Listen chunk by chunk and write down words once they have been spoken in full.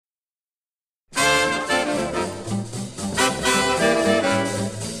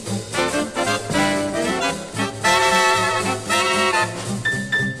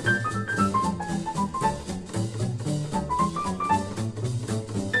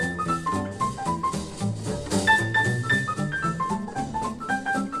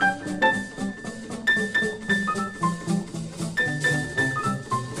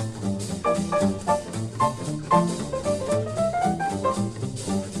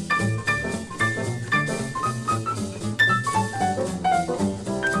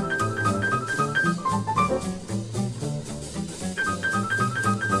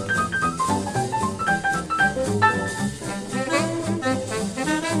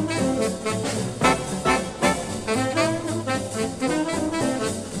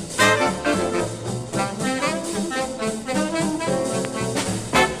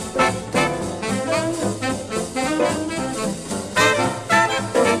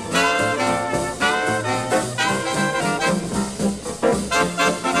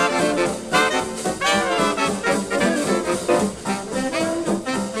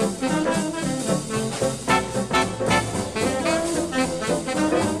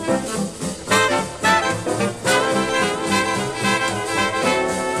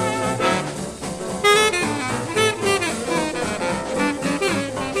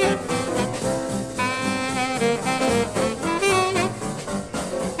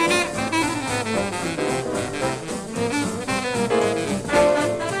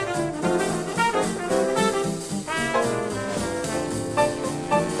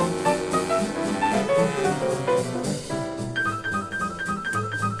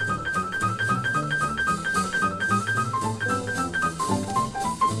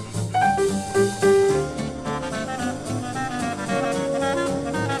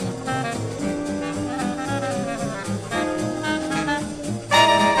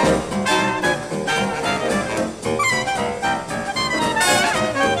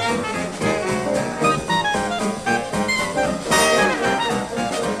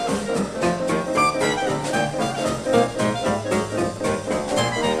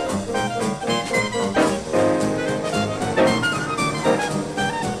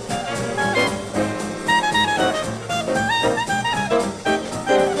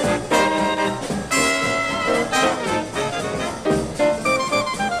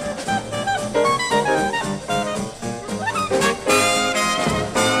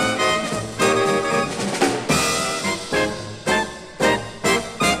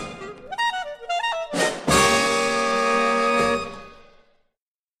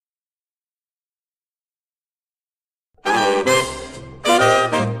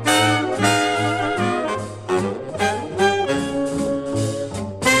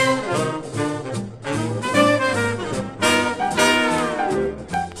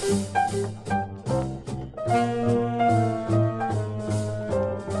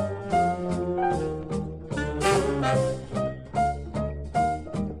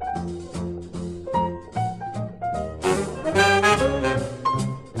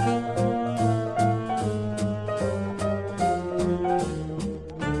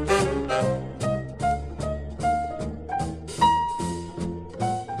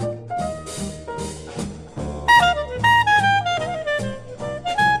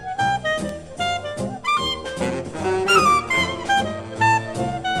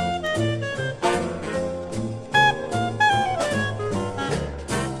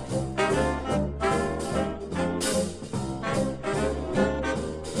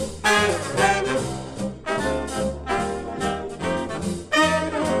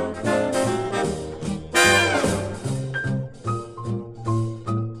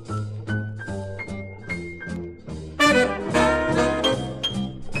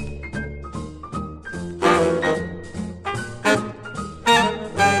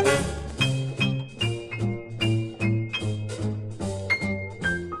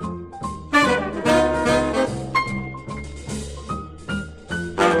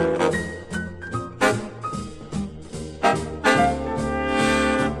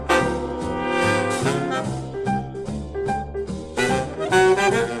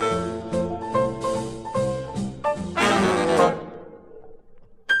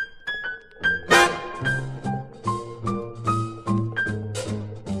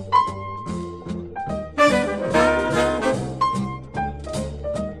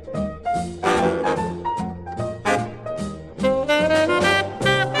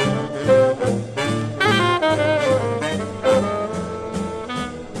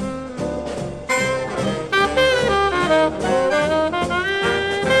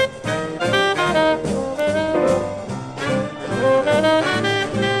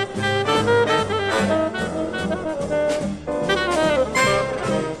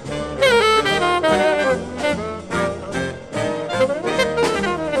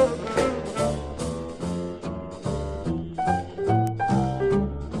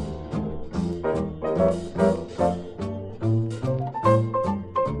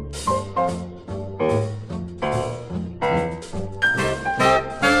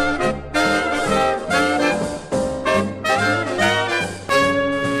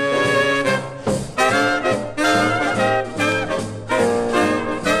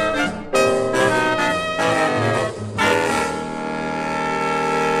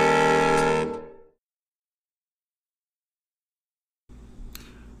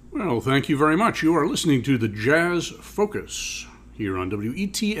Well, thank you very much. You are listening to the Jazz Focus here on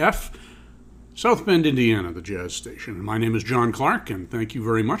WETF, South Bend, Indiana, the Jazz Station. My name is John Clark, and thank you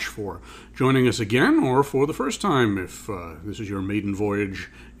very much for joining us again, or for the first time if this is your maiden voyage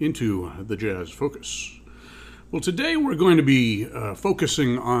into the Jazz Focus. Well, today we're going to be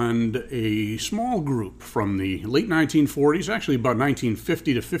focusing on a small group from the late 1940s, actually about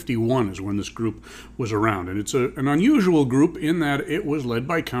 1950 to 51 is when this group was around. And it's an unusual group in that it was led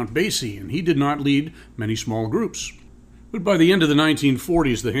by Count Basie, and he did not lead many small groups. But by the end of the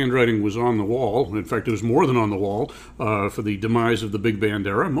 1940s, the handwriting was on the wall. In fact, it was more than on the wall for the demise of the big band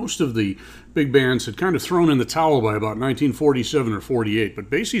era. Most of the big bands had kind of thrown in the towel by about 1947 or 48, but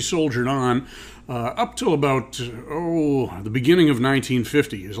Basie soldiered on up till about, the beginning of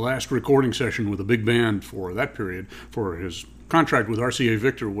 1950. His last recording session with a big band for that period, for his contract with RCA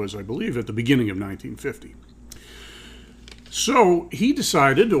Victor, was, I believe, at the beginning of 1950. So he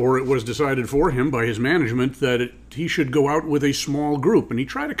decided, or it was decided for him by his management, that he should go out with a small group. And he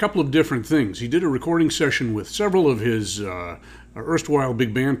tried a couple of different things. He did a recording session with several of his erstwhile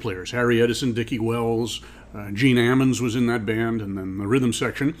big band players, Harry Edison, Dickie Wells, Gene Ammons was in that band, and then the rhythm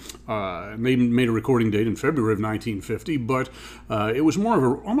section. And they made a recording date in February of 1950, but it was more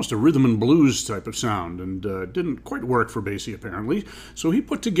of almost a rhythm and blues type of sound, and didn't quite work for Basie apparently. So he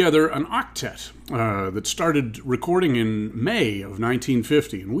put together an octet that started recording in May of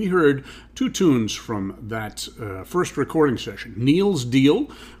 1950, and we heard two tunes from that first recording session. Neil's Deal,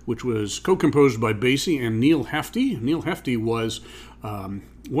 which was co-composed by Basie and Neil Hefti. Neil Hefti was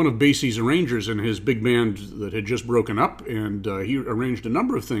one of Basie's arrangers in his big band that had just broken up, and he arranged a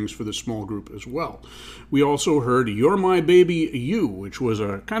number of things for this small group as well. We also heard You're My Baby You, which was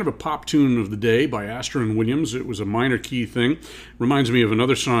a kind of a pop tune of the day by Astor and Williams. It was a minor key thing. Reminds me of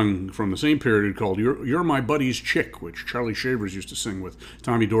another song from the same period called You're My Buddy's Chick, which Charlie Shavers used to sing with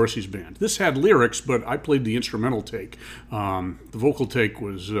Tommy Dorsey's band. This had lyrics, but I played the instrumental take. The vocal take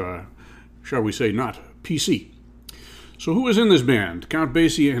was, shall we say, not PC. So who was in this band? Count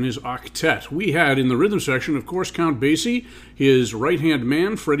Basie and his octet. We had in the rhythm section, of course, Count Basie, his right-hand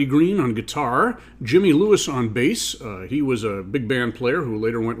man, Freddie Green, on guitar, Jimmy Lewis on bass. He was a big band player who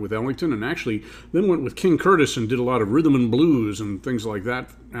later went with Ellington and actually then went with King Curtis and did a lot of rhythm and blues and things like that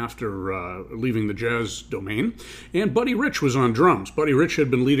after leaving the jazz domain. And Buddy Rich was on drums. Buddy Rich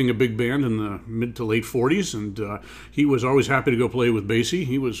had been leading a big band in the mid to late 40s, and he was always happy to go play with Basie.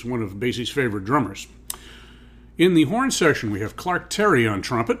 He was one of Basie's favorite drummers. In the horn section, we have Clark Terry on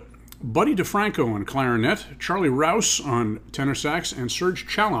trumpet, Buddy DeFranco on clarinet, Charlie Rouse on tenor sax, and Serge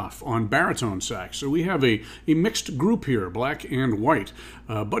Chaloff on baritone sax. So we have a mixed group here, black and white.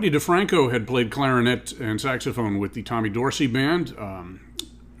 Buddy DeFranco had played clarinet and saxophone with the Tommy Dorsey band,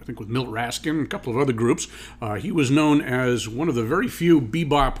 I think with Milt Raskin and a couple of other groups. He was known as one of the very few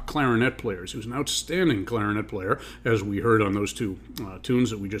bebop clarinet players. He was an outstanding clarinet player, as we heard on those two tunes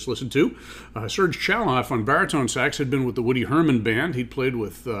that we just listened to. Serge Chaloff on baritone sax had been with the Woody Herman band. He'd played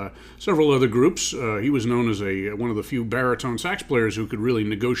with several other groups. He was known as one of the few baritone sax players who could really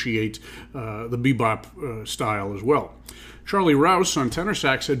negotiate the bebop style as well. Charlie Rouse on tenor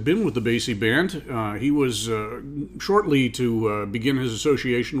sax had been with the Basie band. He was shortly to begin his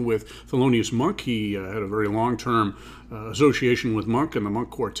association with Thelonious Monk. He had a very long-term association with Monk and the Monk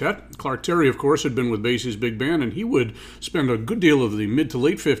Quartet. Clark Terry, of course, had been with Basie's big band, and he would spend a good deal of the mid to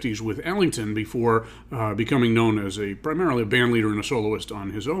late 50s with Ellington before becoming known as primarily a band leader and a soloist on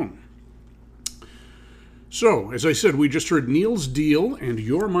his own. So, as I said, we just heard Neil's Deal and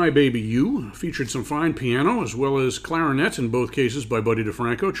You're My Baby You, featured some fine piano as well as clarinet in both cases by Buddy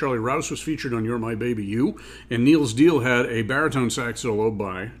DeFranco. Charlie Rouse was featured on You're My Baby You, and Neil's Deal had a baritone sax solo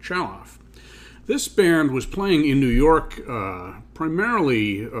by Chaloff. This band was playing in New York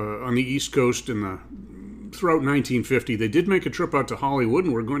primarily on the East Coast throughout 1950. They did make a trip out to Hollywood,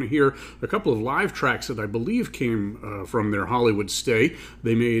 and we're going to hear a couple of live tracks that I believe came from their Hollywood stay.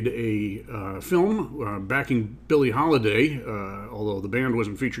 They made a film backing Billie Holiday, although the band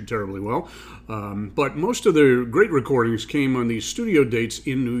wasn't featured terribly well. But most of their great recordings came on these studio dates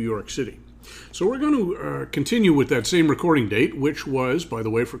in New York City. So we're going to continue with that same recording date, which was, by the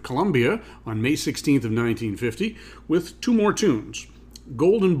way, for Columbia on May 16th of 1950, with two more tunes,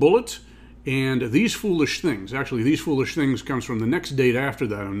 Golden Bullet and These Foolish Things. Actually, These Foolish Things comes from the next date after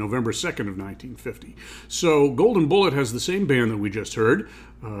that, on November 2nd of 1950. So Golden Bullet has the same band that we just heard,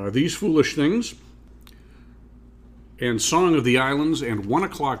 These Foolish Things, and Song of the Islands and 1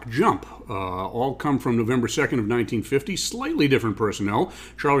 O'Clock Jump all come from November 2nd of 1950. Slightly different personnel.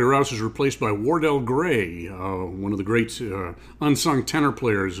 Charlie Rouse is replaced by Wardell Gray, one of the great unsung tenor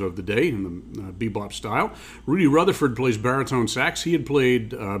players of the day in the bebop style. Rudy Rutherford plays baritone sax. He had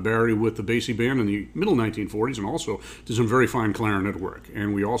played Barry with the Basie Band in the middle 1940s and also did some very fine clarinet work.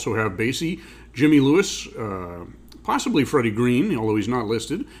 And we also have Basie, Jimmy Lewis, possibly Freddie Green, although he's not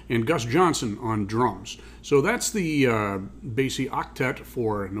listed, and Gus Johnson on drums. So that's the Basie Octet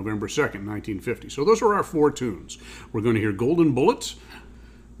for November 2nd, 1950. So those are our 4 tunes. We're going to hear Golden Bullets,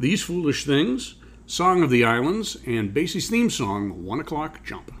 These Foolish Things, Song of the Islands, and Basie's theme song, 1 O'Clock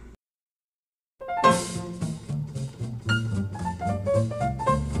Jump.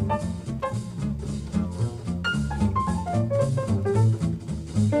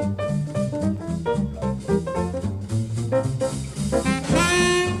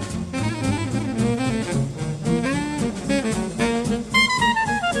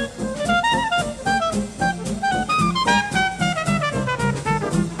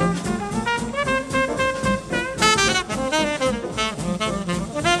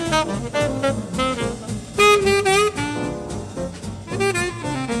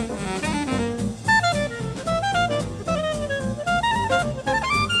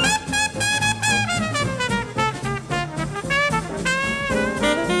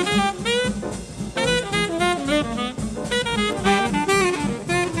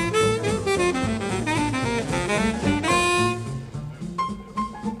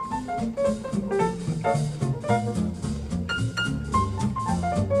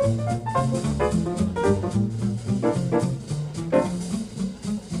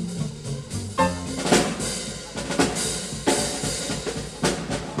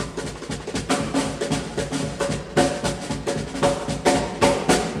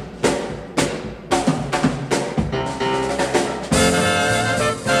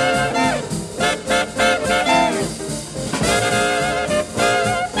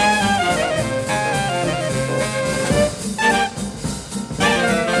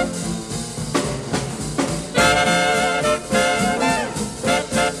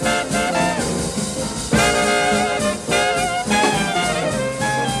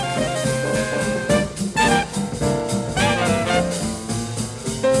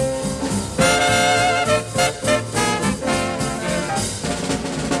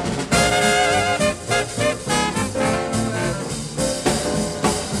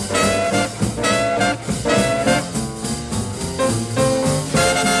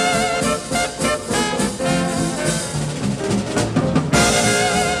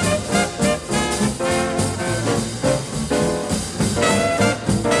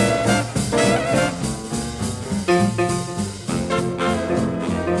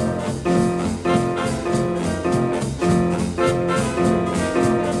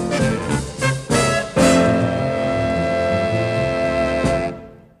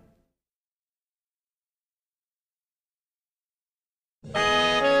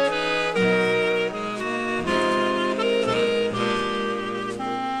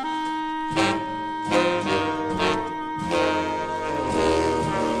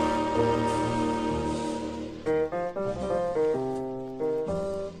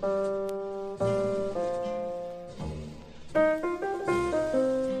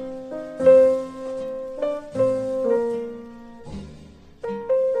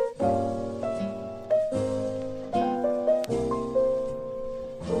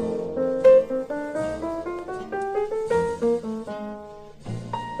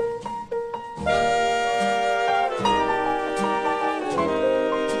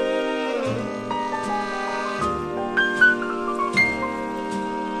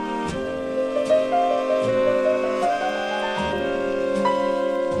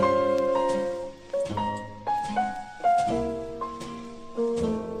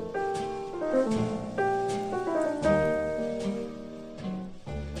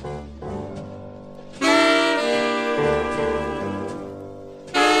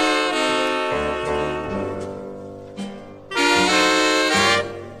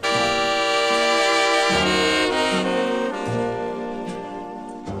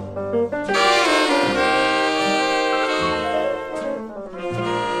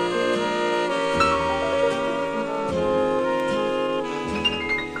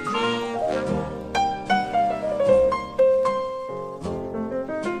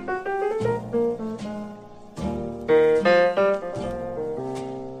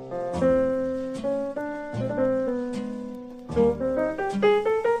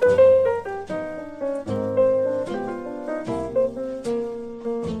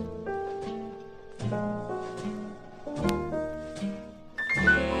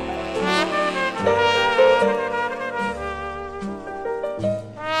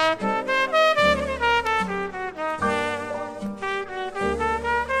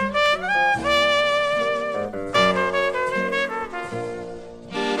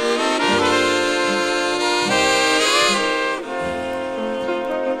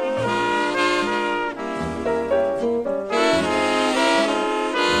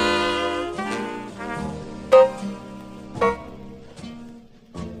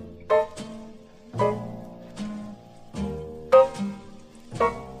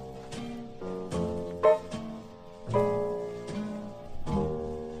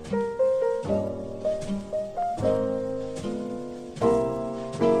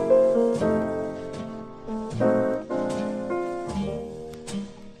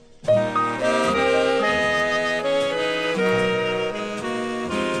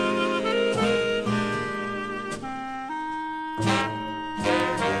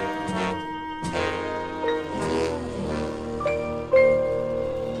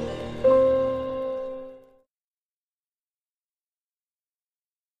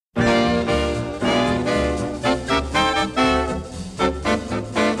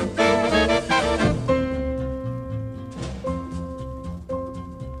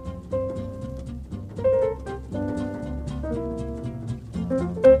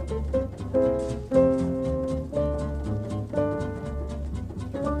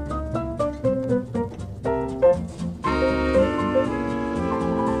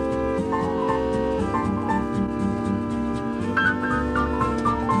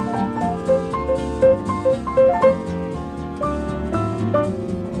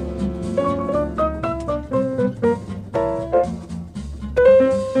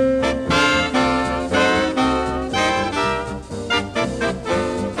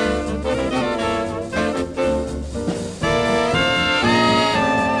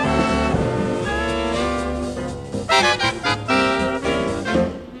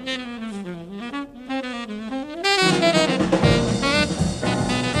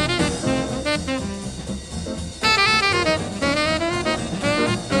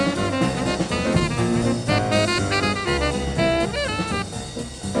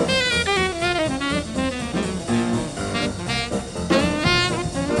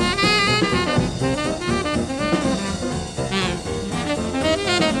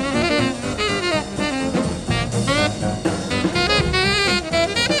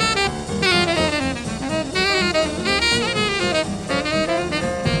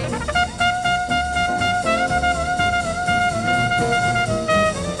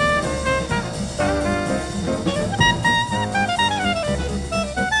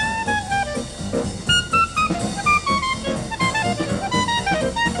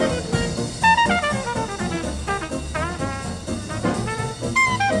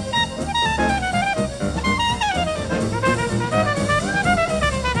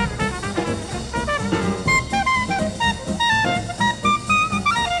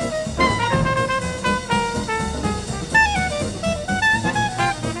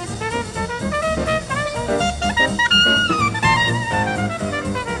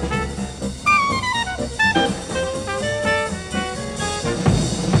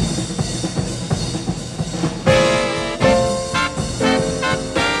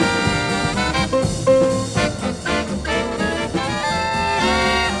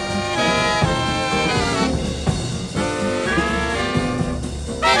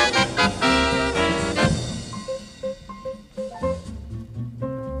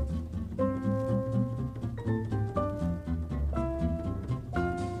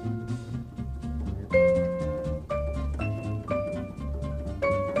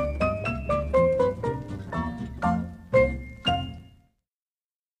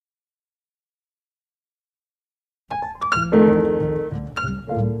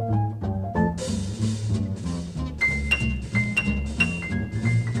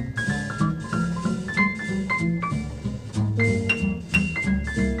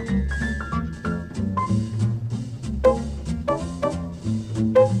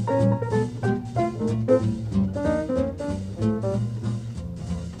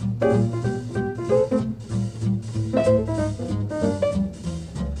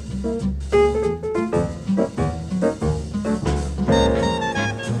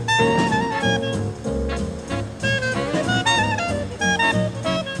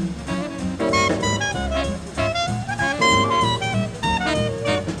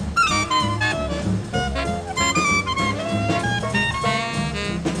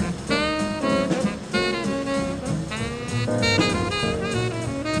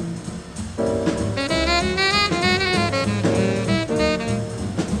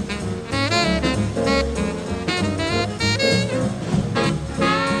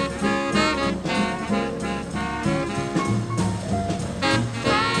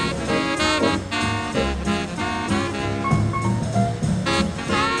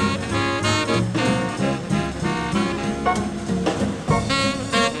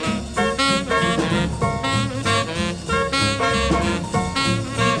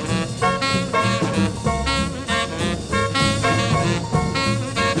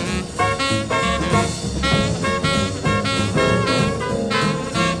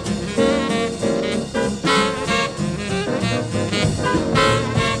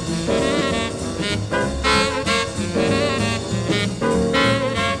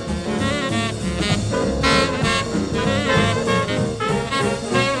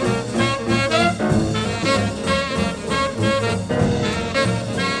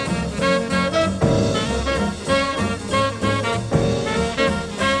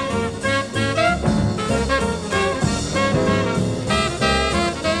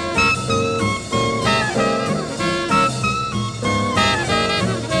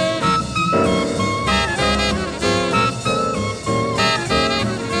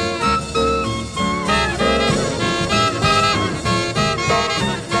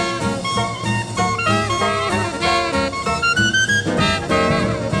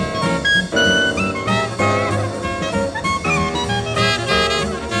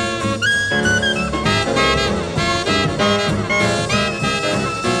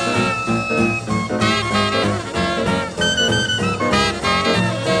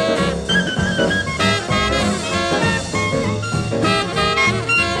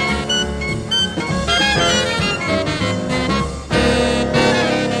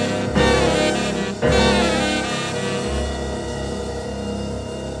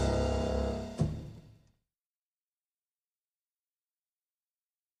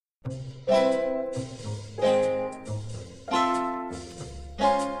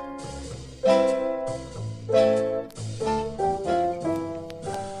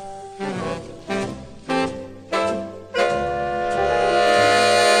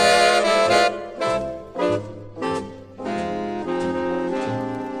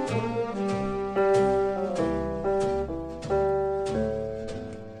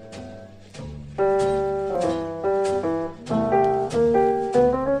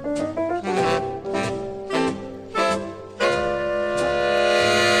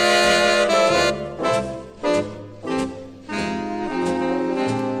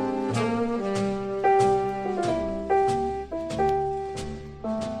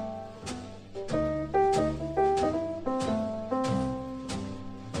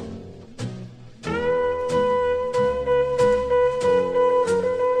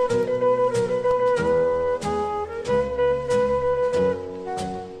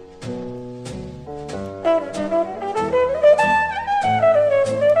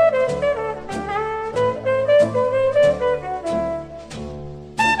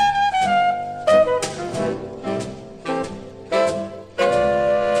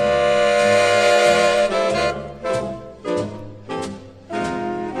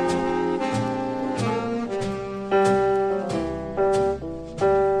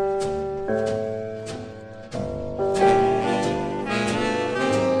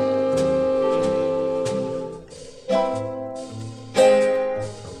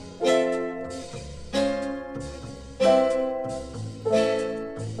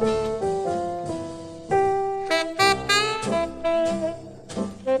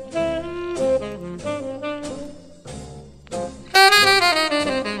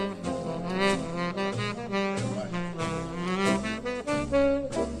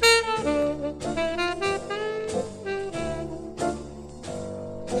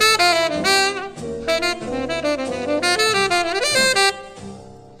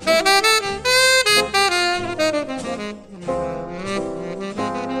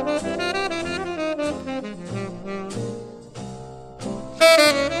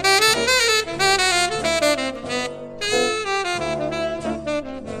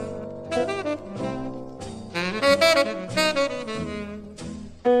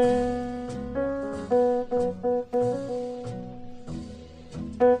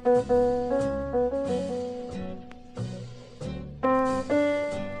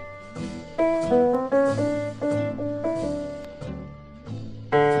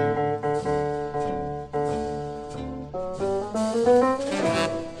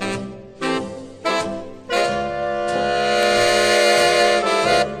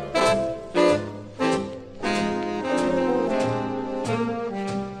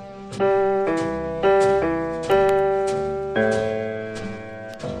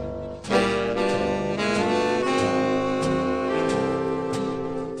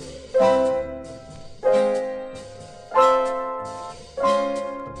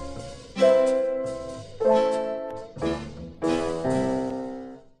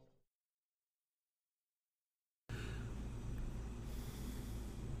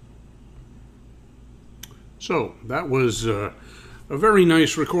 So, that was a very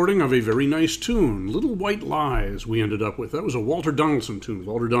nice recording of a very nice tune, Little White Lies, we ended up with. That was a Walter Donaldson tune.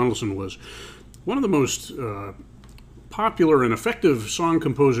 Walter Donaldson was one of the most popular and effective song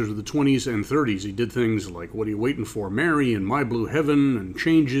composers of the 20s and 30s. He did things like What Are You Waiting For, Mary, and My Blue Heaven, and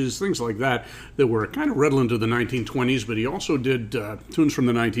Changes, things like that were kind of redolent of the 1920s, but he also did tunes from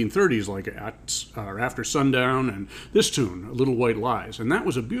the 1930s like After Sundown and this tune, Little White Lies. And that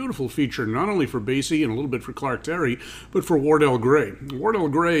was a beautiful feature not only for Basie and a little bit for Clark Terry, but for Wardell Gray. Wardell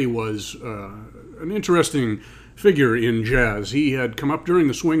Gray was an interesting figure in jazz. He had come up during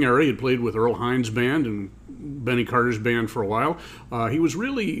the swing era. He had played with Earl Hines Band and Benny Carter's band for a while. He was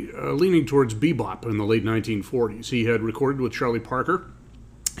really leaning towards bebop in the late 1940s. He had recorded with Charlie Parker.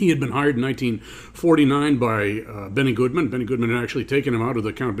 He had been hired in 1949 by Benny Goodman. Benny Goodman had actually taken him out of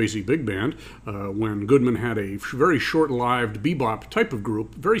the Count Basie Big Band when Goodman had a very short-lived bebop type of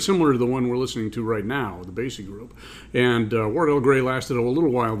group, very similar to the one we're listening to right now, the Basie group. And Wardell Gray lasted a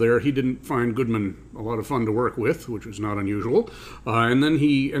little while there. He didn't find Goodman a lot of fun to work with, which was not unusual. And then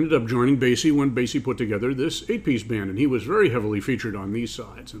he ended up joining Basie when Basie put together this 8-piece band, and he was very heavily featured on these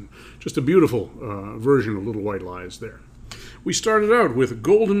sides. And just a beautiful version of Little White Lies there. We started out with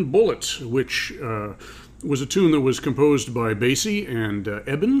Golden Bullet, which was a tune that was composed by Basie and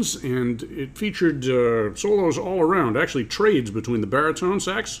Ebbins, and it featured solos all around, actually trades between the baritone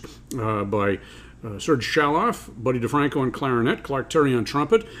sax by Serge Chaloff, Buddy DeFranco on clarinet, Clark Terry on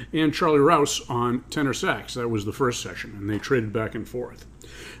trumpet, and Charlie Rouse on tenor sax. That was the first session, and they traded back and forth.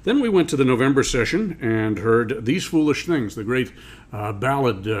 Then we went to the November session and heard These Foolish Things, the great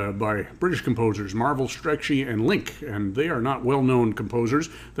ballad by British composers Marvel, Strechy, and Link, and they are not well-known composers.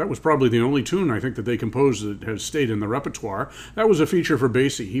 That was probably the only tune I think that they composed that has stayed in the repertoire. That was a feature for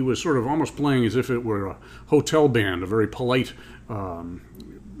Basie. He was sort of almost playing as if it were a hotel band, a very polite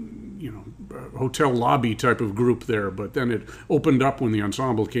hotel lobby type of group there, but then it opened up when the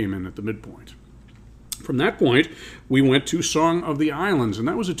ensemble came in at the midpoint. From that point, we went to Song of the Islands, and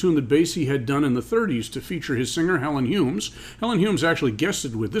that was a tune that Basie had done in the 30s to feature his singer, Helen Humes. Helen Humes actually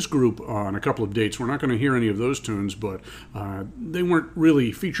guested with this group on a couple of dates. We're not going to hear any of those tunes, but they weren't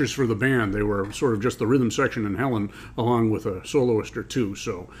really features for the band. They were sort of just the rhythm section and Helen, along with a soloist or two,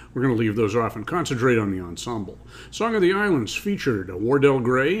 so we're going to leave those off and concentrate on the ensemble. Song of the Islands featured Wardell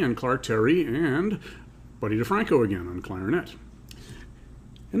Gray and Clark Terry and Buddy DeFranco again on clarinet.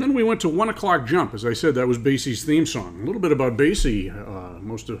 And then we went to 1 O'Clock Jump. As I said, that was Basie's theme song. A little bit about Basie.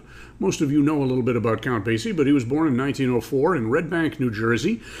 Most of you know a little bit about Count Basie, but he was born in 1904 in Red Bank, New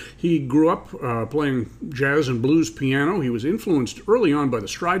Jersey. He grew up playing jazz and blues piano. He was influenced early on by the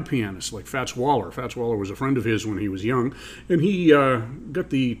stride pianists like Fats Waller. Fats Waller was a friend of his when he was young, and he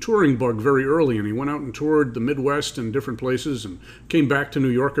got the touring bug very early, and he went out and toured the Midwest and different places and came back to New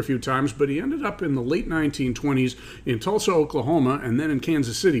York a few times, but he ended up in the late 1920s in Tulsa, Oklahoma, and then in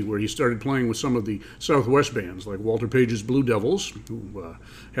Kansas City, where he started playing with some of the Southwest bands, like Walter Page's Blue Devils, who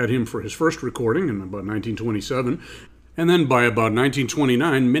had him for his first recording in about 1927. And then by about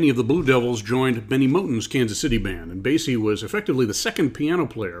 1929, many of the Blue Devils joined Benny Moten's Kansas City band, and Basie was effectively the second piano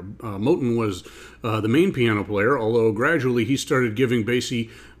player. Moten was the main piano player, although gradually he started giving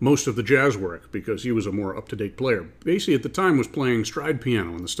Basie most of the jazz work because he was a more up-to-date player. Basie at the time was playing stride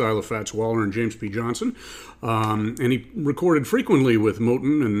piano in the style of Fats Waller and James P. Johnson, and he recorded frequently with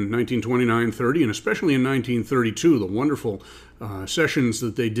Moten in 1929-30, and especially in 1932, the wonderful sessions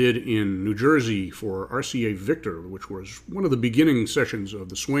that they did in New Jersey for RCA Victor, which was one of the beginning sessions of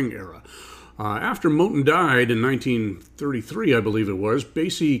the swing era. After Moten died in 1933, I believe it was,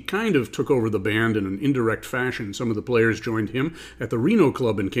 Basie kind of took over the band in an indirect fashion. Some of the players joined him at the Reno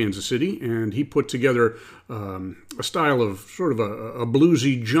Club in Kansas City, and he put together a style of sort of a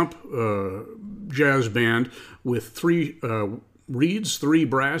bluesy jump jazz band with three reeds, 3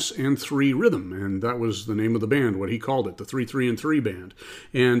 brass, and 3 rhythm, and that was the name of the band, what he called it, the 3, 3, and 3 band.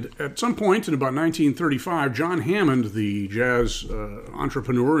 And at some point in about 1935, John Hammond, the jazz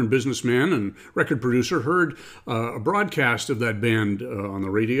entrepreneur and businessman and record producer, heard a broadcast of that band on the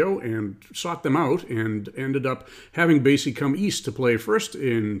radio and sought them out and ended up having Basie come east to play first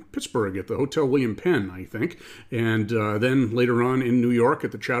in Pittsburgh at the Hotel William Penn, I think, and then later on in New York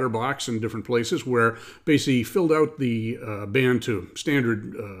at the Chatterbox and different places where Basie filled out the band to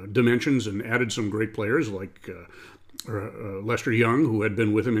standard dimensions and added some great players like Lester Young, who had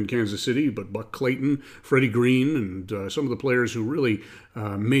been with him in Kansas City, but Buck Clayton, Freddie Green, and some of the players who really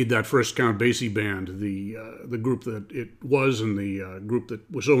made that first Count Basie band the group that it was and the group that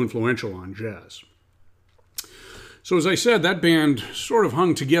was so influential on jazz. So as I said, that band sort of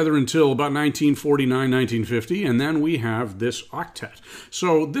hung together until about 1949, 1950, and then we have this octet.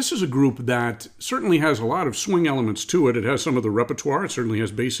 So this is a group that certainly has a lot of swing elements to it. It has some of the repertoire. It certainly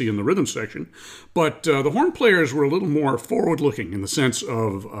has Basie in the rhythm section. But the horn players were a little more forward-looking in the sense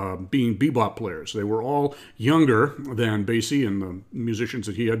of being bebop players. They were all younger than Basie and the musicians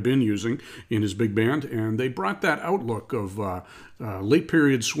that he had been using in his big band, and they brought that outlook of late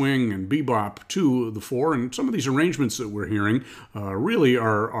period swing and bebop to the fore, and some of these arrangements that we're hearing really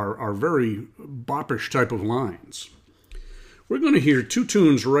are very boppish type of lines. We're going to hear 2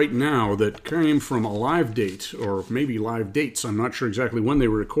 tunes right now that came from a live date, or maybe live dates. I'm not sure exactly when they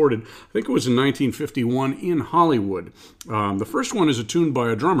were recorded. I think it was in 1951 in Hollywood. The first one is a tune by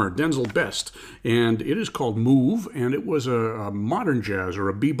a drummer, Denzel Best, and it is called Move, and it was a modern jazz or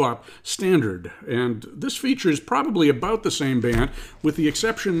a bebop standard. And this features probably about the same band, with the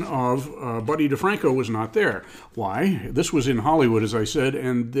exception of Buddy DeFranco was not there. Why? This was in Hollywood, as I said,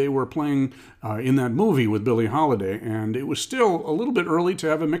 and they were playing in that movie with Billie Holiday, and it was still a little bit early to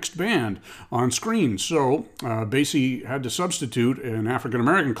have a mixed band on screen, so Basie had to substitute an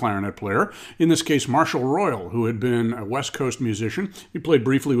African-American clarinet player, in this case Marshall Royal, who had been a West Coast musician. He played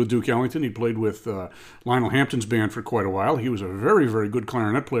briefly with Duke Ellington. He played with Lionel Hampton's band for quite a while. He was a very, very good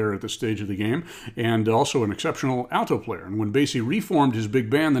clarinet player at this stage of the game, and also an exceptional alto player. And when Basie reformed his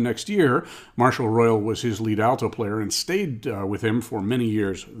big band the next year, Marshall Royal was his lead alto player and stayed with him for many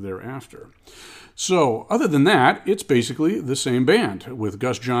years thereafter. So, other than that, it's basically the same band, with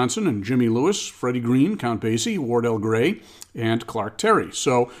Gus Johnson and Jimmy Lewis, Freddie Green, Count Basie, Wardell Gray, and Clark Terry.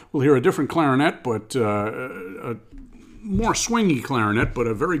 So, we'll hear a different clarinet, but a more swingy clarinet, but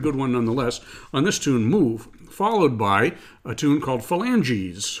a very good one nonetheless, on this tune, Move, followed by a tune called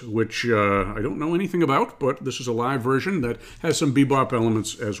Phalanges, which I don't know anything about, but this is a live version that has some bebop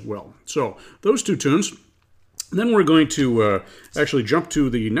elements as well. So, those 2 tunes. Then we're going to actually jump to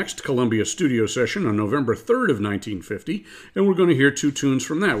the next Columbia studio session on November 3rd of 1950, and we're going to hear 2 tunes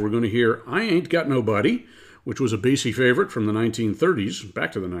from that. We're going to hear I Ain't Got Nobody, which was a Basie favorite from the 1930s,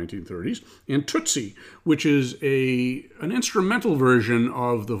 back to the 1930s, and Tootsie, which is an instrumental version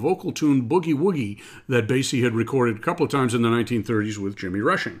of the vocal tune Boogie Woogie that Basie had recorded a couple of times in the 1930s with Jimmy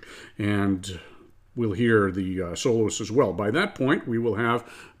Rushing. And we'll hear the soloists as well. By that point, we will have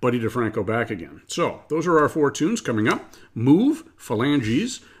Buddy DeFranco back again. So, those are our 4 tunes coming up. Move,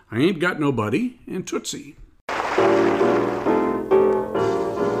 Phalanges, I Ain't Got Nobody, and Tootsie.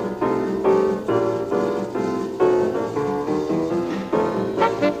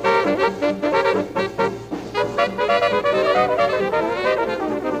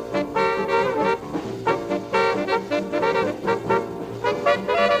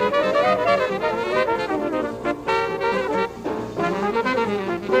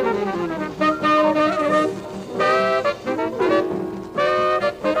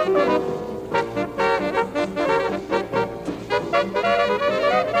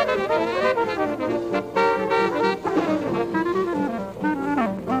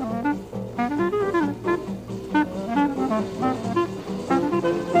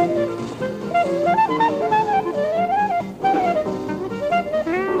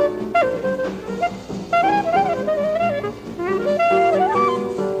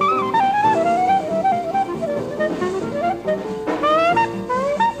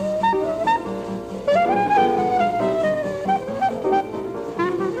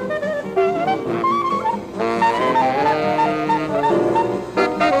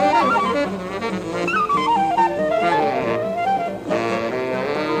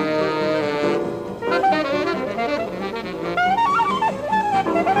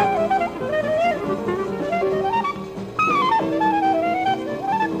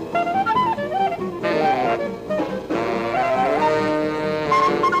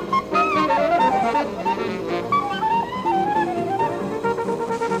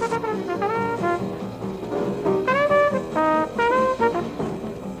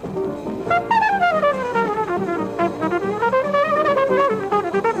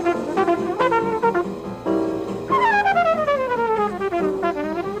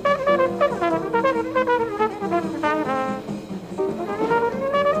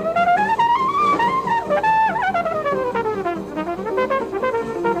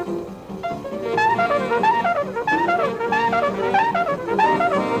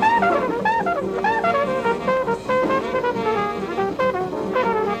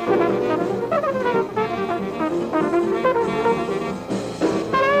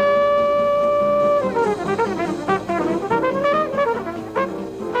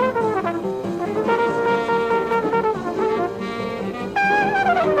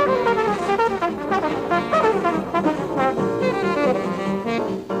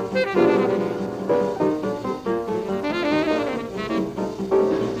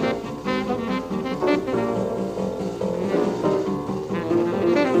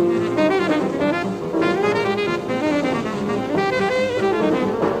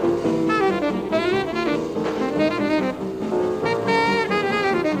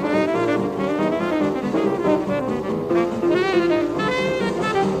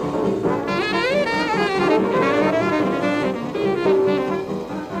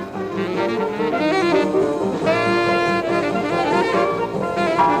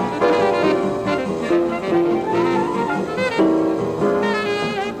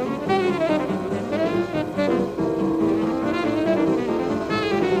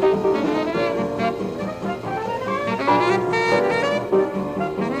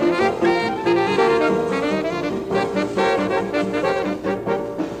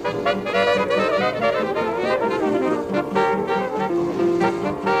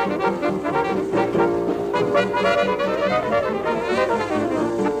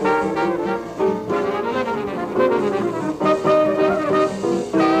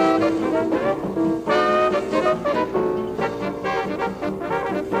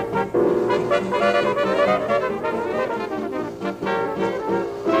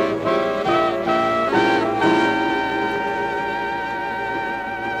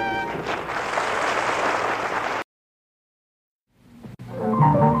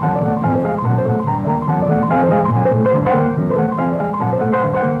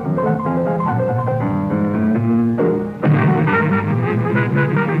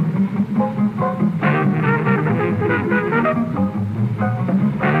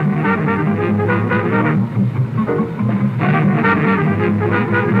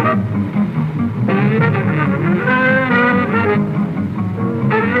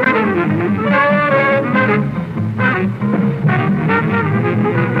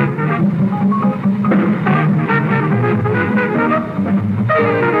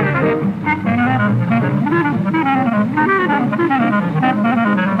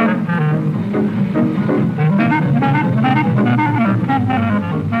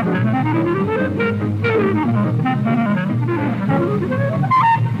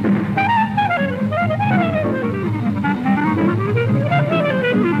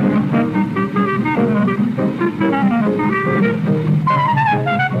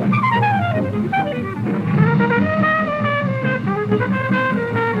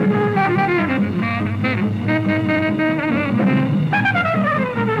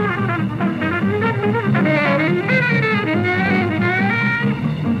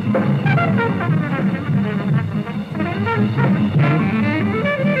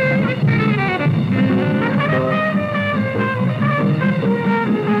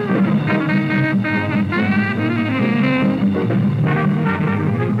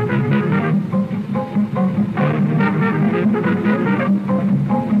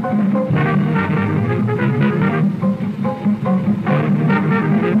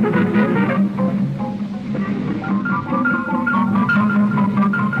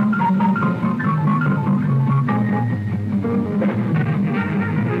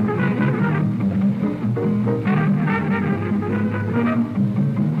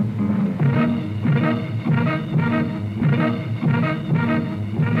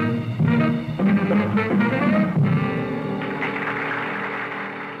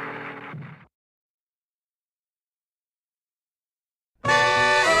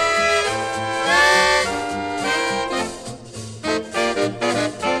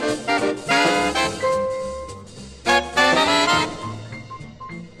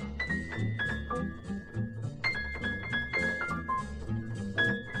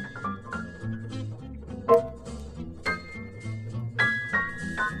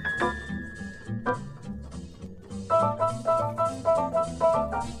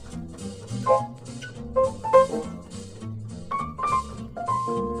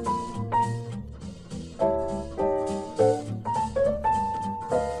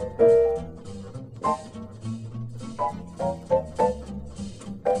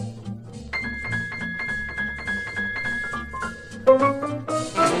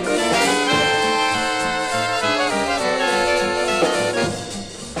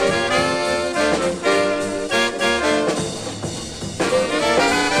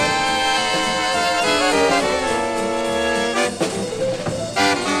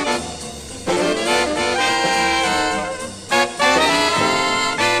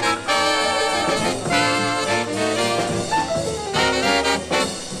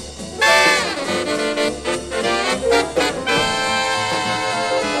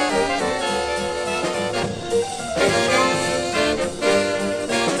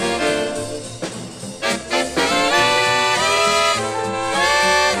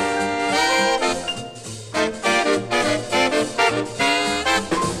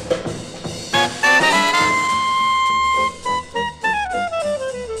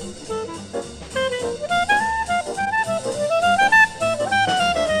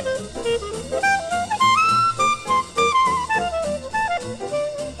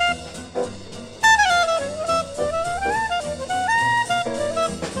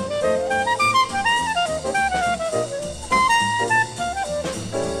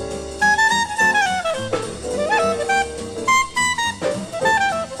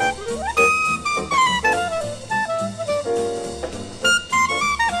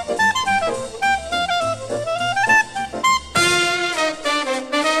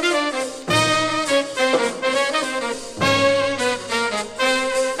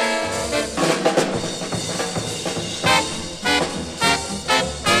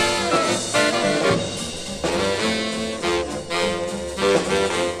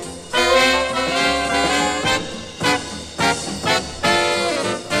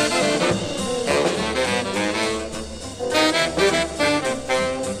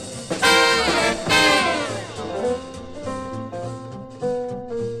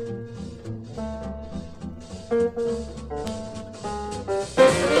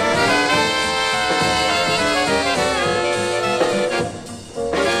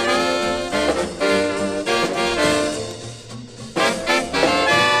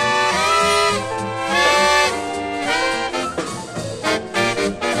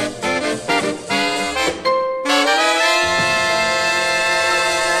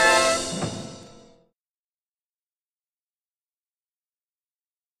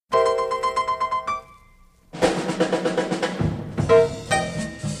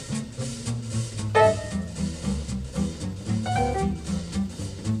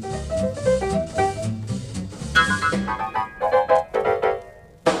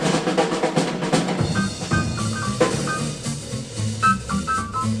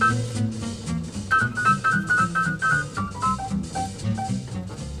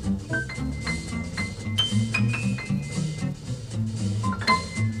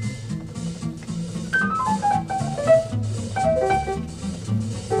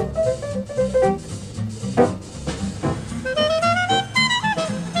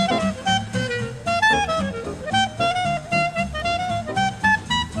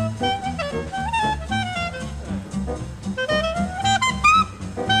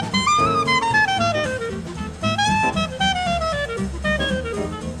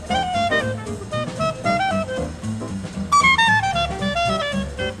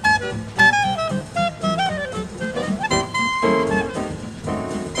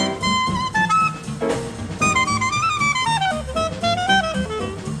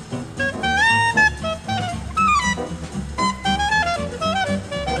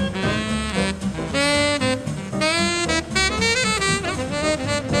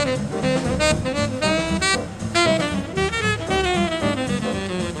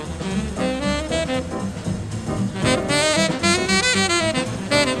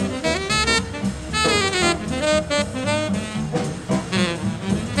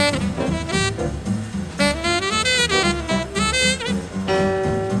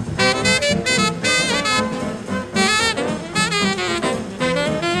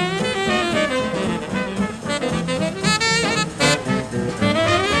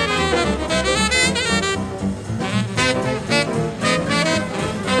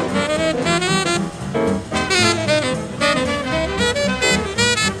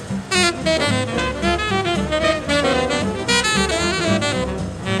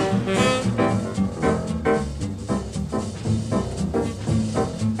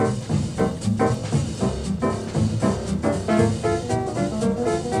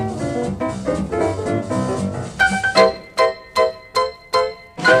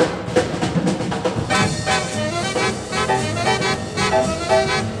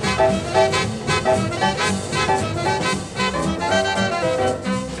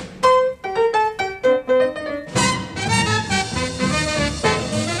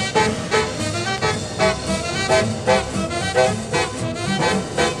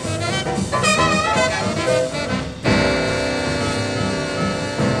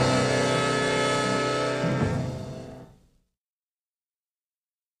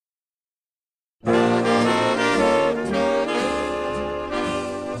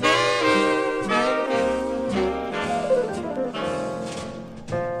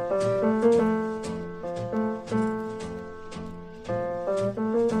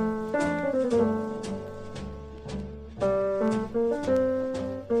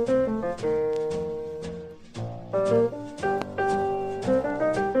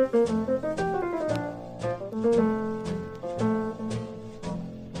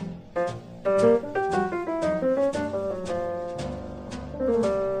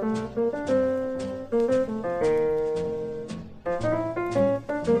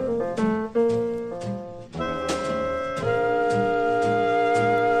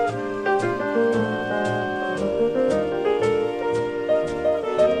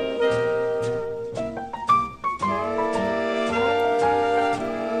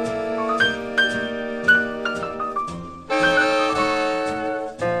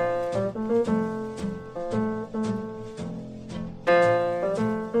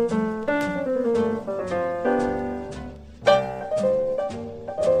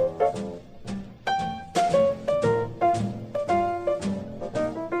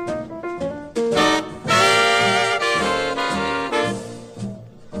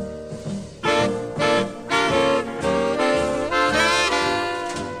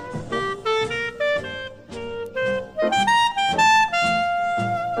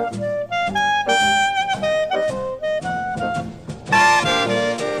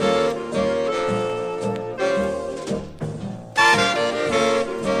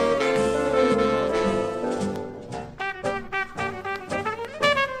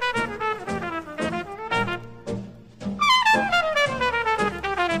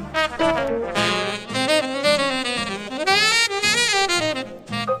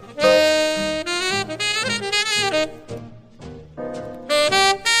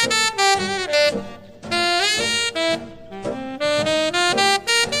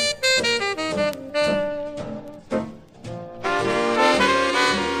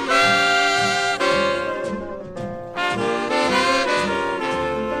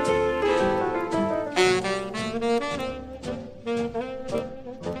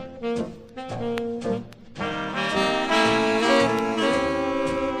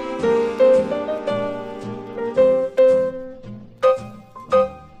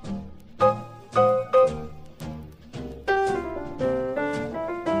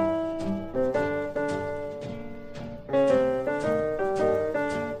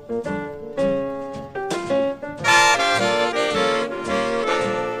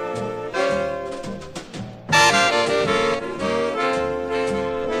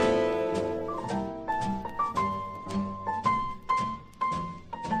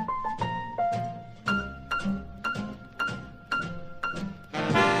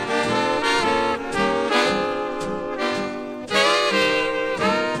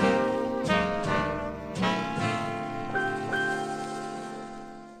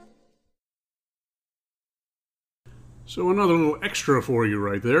 So another little extra for you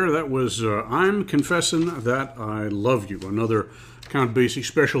right there. That was I'm Confessing That I Love You, another Count Basie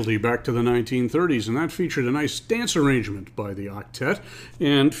specialty back to the 1930s, and that featured a nice dance arrangement by the octet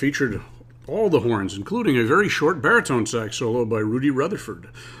and featured all the horns, including a very short baritone sax solo by Rudy Rutherford.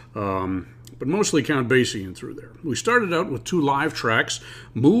 But mostly Count Basie in through there. We started out with two live tracks,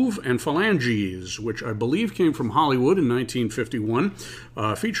 Move and Phalanges, which I believe came from Hollywood in 1951,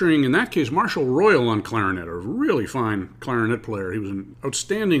 featuring, in that case, Marshall Royal on clarinet, a really fine clarinet player. He was an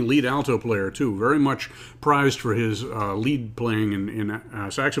outstanding lead alto player, too, very much prized for his lead playing in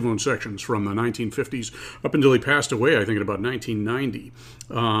saxophone sections from the 1950s up until he passed away, I think, at about 1990.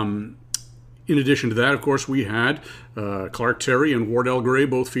 In addition to that, of course, we had Clark Terry and Wardell Gray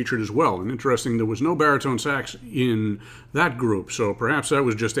both featured as well. And interesting, there was no baritone sax in that group, so perhaps that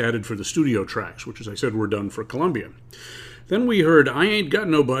was just added for the studio tracks, which, as I said, were done for Columbia. Then we heard I Ain't Got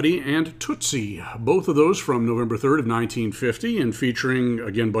Nobody and Tootsie, both of those from November 3rd of 1950, and featuring,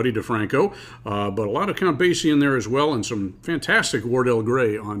 again, Buddy DeFranco, but a lot of Count Basie in there as well, and some fantastic Wardell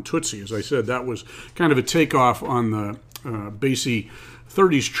Gray on Tootsie. As I said, that was kind of a takeoff on the Basie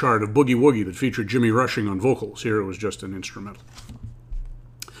 30s chart of Boogie Woogie that featured Jimmy Rushing on vocals. Here it was just an instrumental.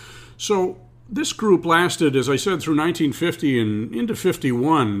 So this group lasted, as I said, through 1950 and into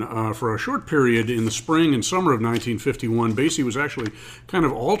 51. For a short period in the spring and summer of 1951, Basie was actually kind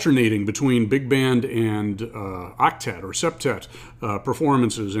of alternating between big band and octet or septet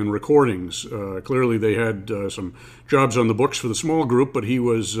performances and recordings. Clearly they had some jobs on the books for the small group, but he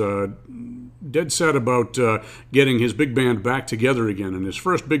was dead set about getting his big band back together again. And his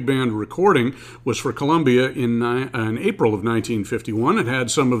first big band recording was for Columbia in April of 1951. It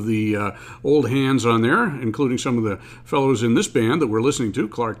had some of the old hands on there, including some of the fellows in this band that we're listening to.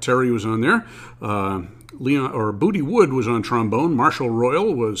 Clark Terry was on there. Booty Wood was on trombone. Marshall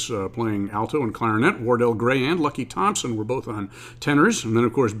Royal was playing alto and clarinet. Wardell Gray and Lucky Thompson were both on tenors. And then,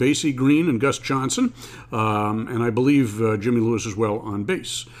 of course, Basie Green and Gus Johnson. And I believe Jimmy Lewis as well on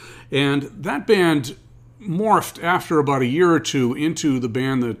bass. And that band morphed after about a year or two into the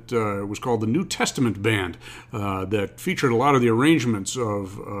band that was called the New Testament Band, that featured a lot of the arrangements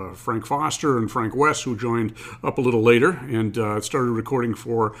of Frank Foster and Frank West, who joined up a little later and started recording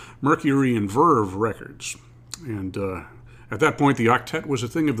for Mercury and Verve Records. And at that point, the octet was a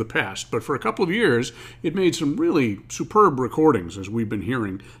thing of the past, but for a couple of years, it made some really superb recordings, as we've been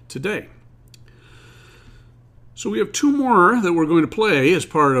hearing today. So we have two more that we're going to play as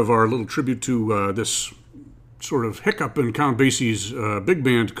part of our little tribute to this sort of hiccup in Count Basie's big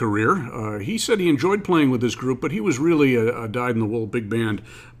band career. He said he enjoyed playing with this group, but he was really a dyed-in-the-wool big band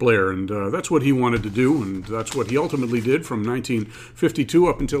player, and that's what he wanted to do, and that's what he ultimately did from 1952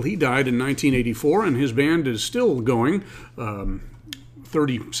 up until he died in 1984, and his band is still going.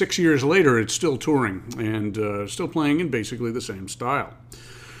 36 years later, it's still touring and still playing in basically the same style.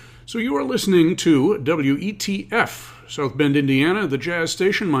 So you are listening to WETF, South Bend, Indiana, the jazz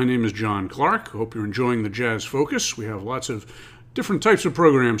station. My name is John Clark. Hope you're enjoying the Jazz Focus. We have lots of different types of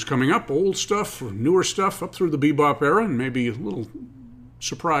programs coming up, old stuff, newer stuff, up through the bebop era, and maybe a little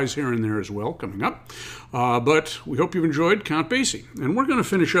surprise here and there as well coming up. But we hope you've enjoyed Count Basie. And we're going to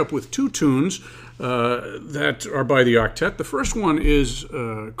finish up with two tunes that are by the octet. The first one is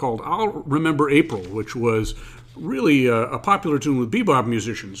called I'll Remember April, which was really a popular tune with bebop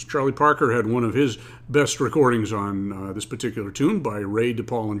musicians. Charlie Parker had one of his best recordings on this particular tune by Ray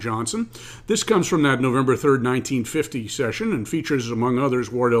DePaul and Johnson. This comes from that November 3rd, 1950 session and features, among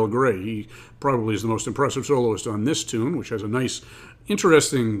others, Wardell Gray. He probably is the most impressive soloist on this tune, which has a nice,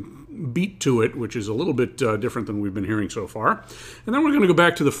 interesting beat to it, which is a little bit different than we've been hearing so far. And then we're going to go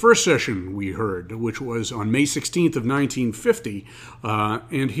back to the first session we heard, which was on May 16th of 1950,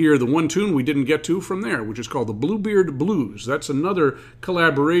 and hear the one tune we didn't get to from there, which is called the Bluebeard Blues. That's another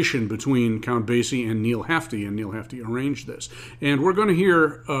collaboration between Count Basie and Neal Hefti, and Neal Hefti arranged this. And we're going to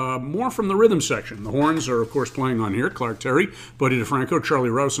hear more from the rhythm section. The horns are, of course, playing on here: Clark Terry, Buddy DeFranco, Charlie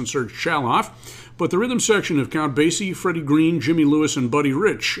Rouse, and Serge Chaloff. But the rhythm section of Count Basie, Freddie Green, Jimmy Lewis, and Buddy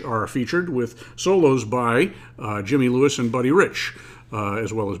Rich are featured, with solos by Jimmy Lewis and Buddy Rich,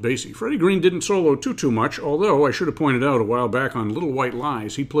 as well as Basie. Freddie Green didn't solo too much, although I should have pointed out a while back on Little White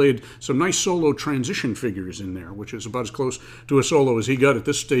Lies, he played some nice solo transition figures in there, which is about as close to a solo as he got at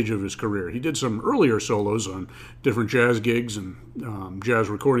this stage of his career. He did some earlier solos on different jazz gigs and jazz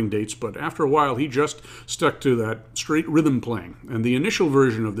recording dates, but after a while he just stuck to that straight rhythm playing. And the initial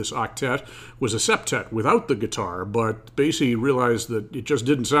version of this octet was a septet without the guitar, but Basie realized that it just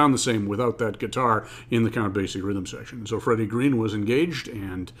didn't sound the same without that guitar in the Count Basie rhythm section. So Freddie Green was engaged,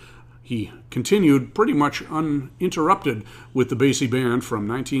 and he continued pretty much uninterrupted with the Basie Band from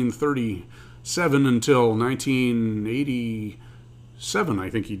 1937 until 1987. I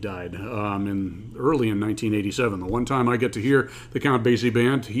think he died early in 1987. The one time I get to hear the Count Basie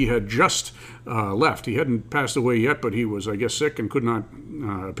Band, he had just left. He hadn't passed away yet, but he was, I guess, sick and could not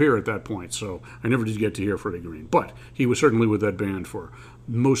appear at that point. So I never did get to hear Freddie Green. But he was certainly with that band for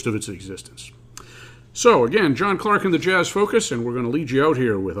most of its existence. So, again, John Clark and the Jazz Focus, and we're going to lead you out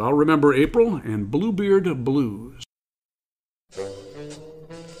here with I'll Remember April and Bluebeard Blues.